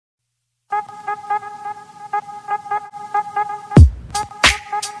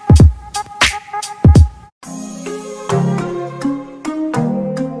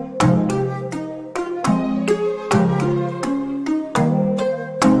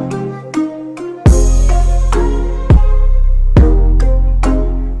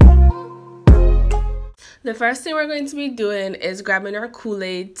first thing we're going to be doing is grabbing our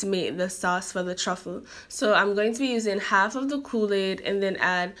Kool-Aid to make the sauce for the truffle. So I'm going to be using half of the Kool-Aid and then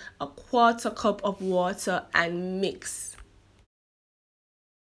add a 1/4 cup of water and mix.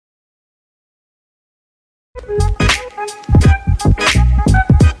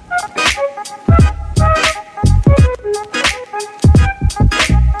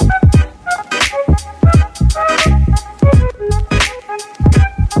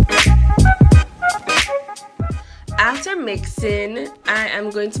 After mixing, I am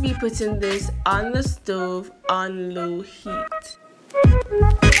going to be putting this on the stove on low heat.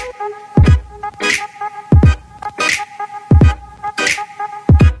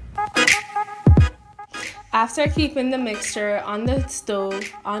 After keeping the mixture on the stove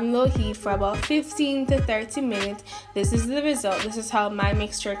on low heat for about 15 to 30 minutes, this is the result. This is how my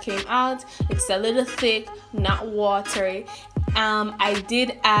mixture came out. It's a little thick, not watery. I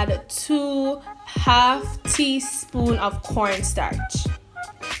did add 2/2 teaspoons of cornstarch.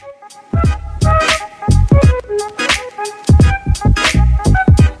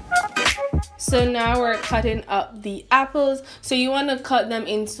 So now we're cutting up the apples. So you want to cut them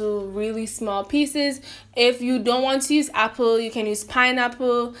into really small pieces. If you don't want to use apple, you can use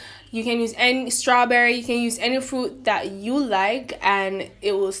pineapple, you can use any strawberry, you can use any fruit that you like, and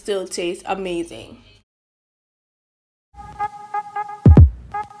it will still taste amazing.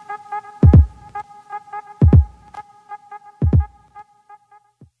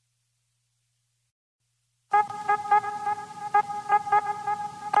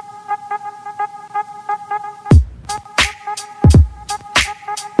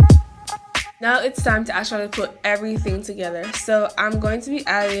 Now it's time to actually put everything together. So I'm going to be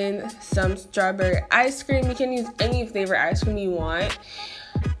adding some strawberry ice cream. You can use any flavor ice cream you want.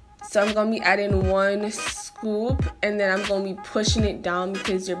 So I'm going to be adding 1 scoop, and then I'm going to be pushing it down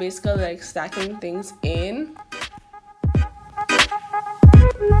because you're basically like stacking things in.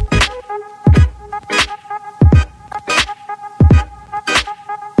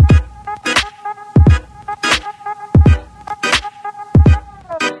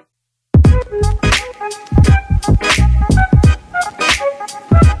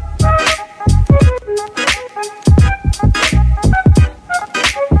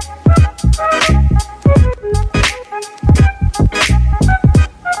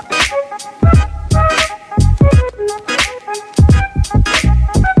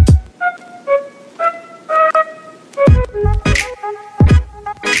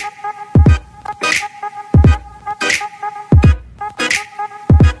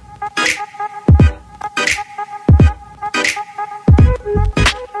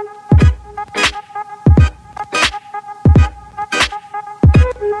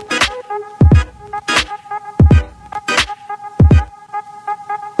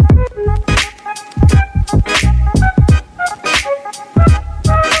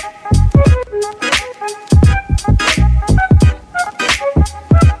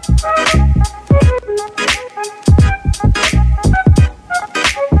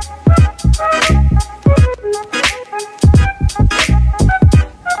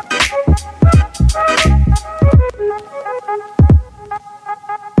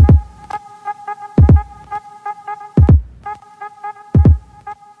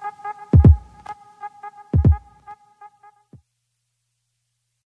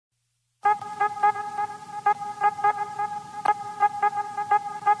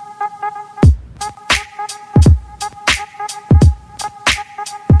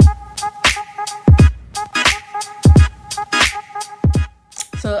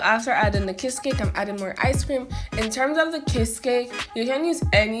 So after adding the kiss cake, I'm adding more ice cream. In terms of the kiss cake, you can use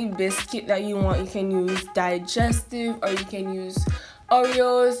any biscuit that you want. You can use digestive, or you can use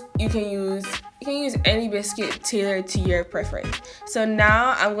Oreos. You can use any biscuit tailored to your preference. So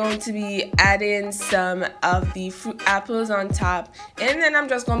now I'm going to be adding some of the fruit apples on top, and then I'm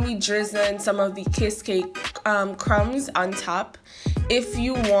just going to be drizzling some of the kiss cake crumbs on top. If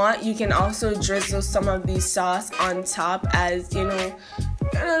you want, you can also drizzle some of the sauce on top as, you know,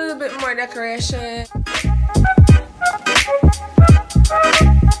 a little bit more decoration.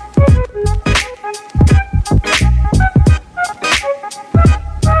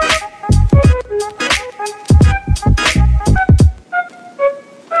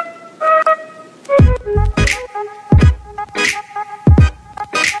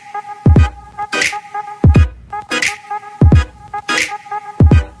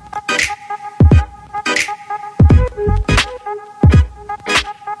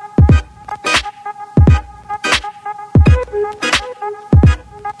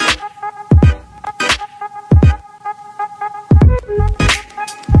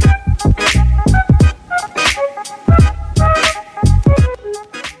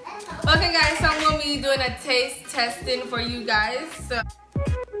 doing a taste testing for you guys. So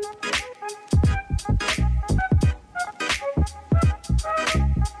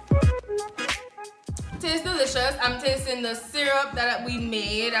tastes delicious. I'm tasting the syrup that we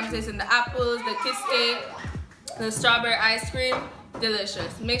made. I'm tasting the apples, the kiss cake, the strawberry ice cream.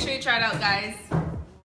 Delicious. Make sure you try it out, guys.